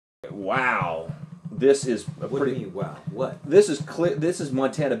wow, this is a What pretty. do you mean, wow? What? This is clear. This is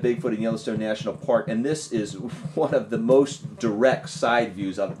Montana Bigfoot in Yellowstone National Park, and this is one of the most direct side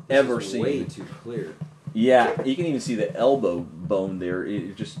views I've ever seen. Way too clear. Yeah, you can even see the elbow bone there.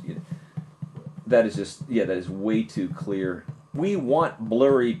 It just that is just that is way too clear. We want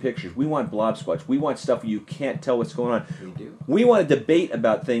blurry pictures. We want blob squatch. We want stuff where you can't tell what's going on. We do. We want to debate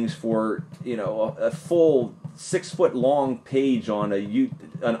about things for a full 6-foot long page on a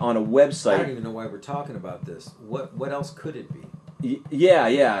website. I don't even know why we're talking about this. What else could it be?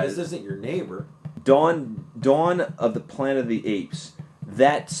 Yeah. This isn't your neighbor. Dawn of the Planet of the Apes.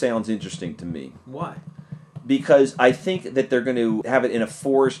 That sounds interesting to me. Why? Because I think that they're going to have it in a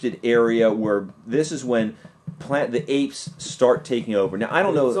forested area where this is when the apes start taking over. Now, I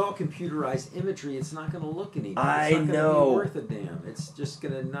don't know. It's all computerized imagery. It's not going to look any good. I It's not know. going to be worth a damn. It's just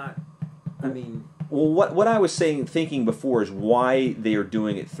going to not... I mean... Well, what I was thinking before is why they are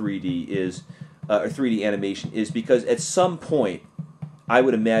doing it 3D is, or 3D animation, is because at some point, I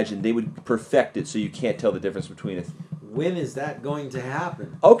would imagine they would perfect it so you can't tell the difference between it. When is that going to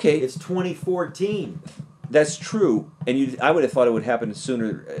happen? Okay. It's 2014. That's true, and I would have thought it would happen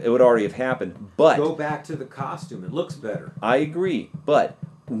sooner. It would already have happened, but go back to the costume. It looks better. I agree, but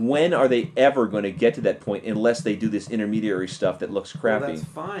when are they ever going to get to that point unless they do this intermediary stuff that looks crappy? Well, that's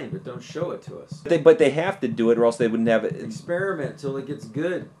fine, but don't show it to us. But they have to do it, or else they wouldn't have it. Experiment till it gets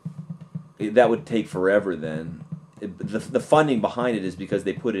good. That would take forever. Then the funding behind it is because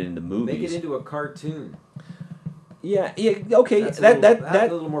they put it into movies. Make it into a cartoon. Yeah, okay. That's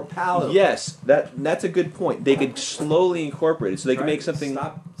a little more palatable. Yes, that's a good point. They could slowly incorporate it, so they can make something.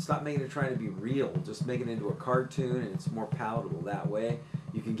 Stop making it trying to be real. Just make it into a cartoon, and it's more palatable that way.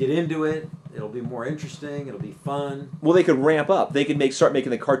 You can get into it. It'll be more interesting. It'll be fun. Well, they could ramp up. They could start making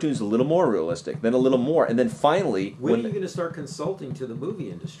the cartoons a little more realistic, then a little more, and then finally, when are you going to start consulting to the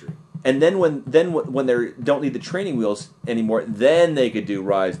movie industry? And then when they don't need the training wheels anymore, then they could do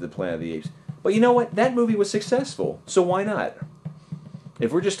Rise of the Planet of the Apes. But you know what? That movie was successful, so why not?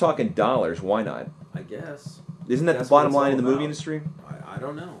 If we're just talking dollars, why not? I guess. Isn't that the bottom line in the movie industry? I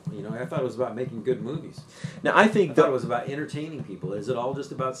don't know. I thought it was about making good movies. Now I thought it was about entertaining people. Is it all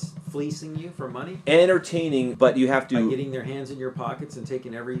just about fleecing you for money? Entertaining, but you have to by getting their hands in your pockets and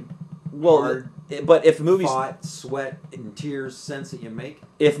taking every but if movies thought, sweat, and tears sense that you make.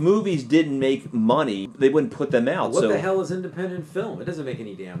 If movies didn't make money, they wouldn't put them out. What the hell is independent film? It doesn't make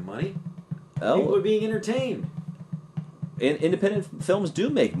any damn money. People are being entertained. Independent films do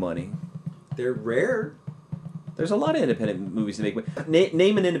make money. They're rare. There's a lot of independent movies that make money.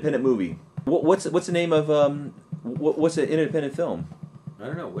 Name an independent movie. What's the name of what's an independent film? I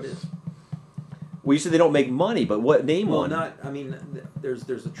don't know. What is? Well, you said they don't make money, but what name one?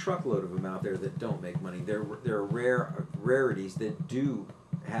 There's a truckload of them out there that don't make money. There are rarities that do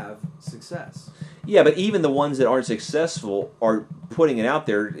have success. Yeah, but even the ones that aren't successful are putting it out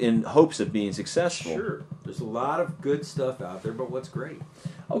there in hopes of being successful. Sure. There's a lot of good stuff out there, but what's great?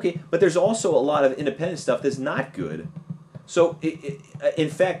 Okay, but there's also a lot of independent stuff that's not good. So, in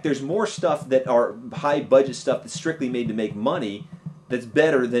fact, there's more stuff that are high-budget stuff that's strictly made to make money that's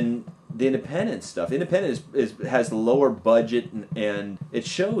better than the independent stuff. Independent has the lower budget, and it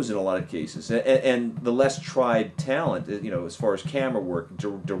shows in a lot of cases, and the less tried talent, as far as camera work,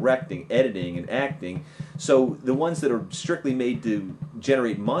 directing, editing, and acting. So the ones that are strictly made to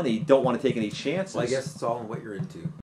generate money don't want to take any chances. Well, I guess it's all in what you're into.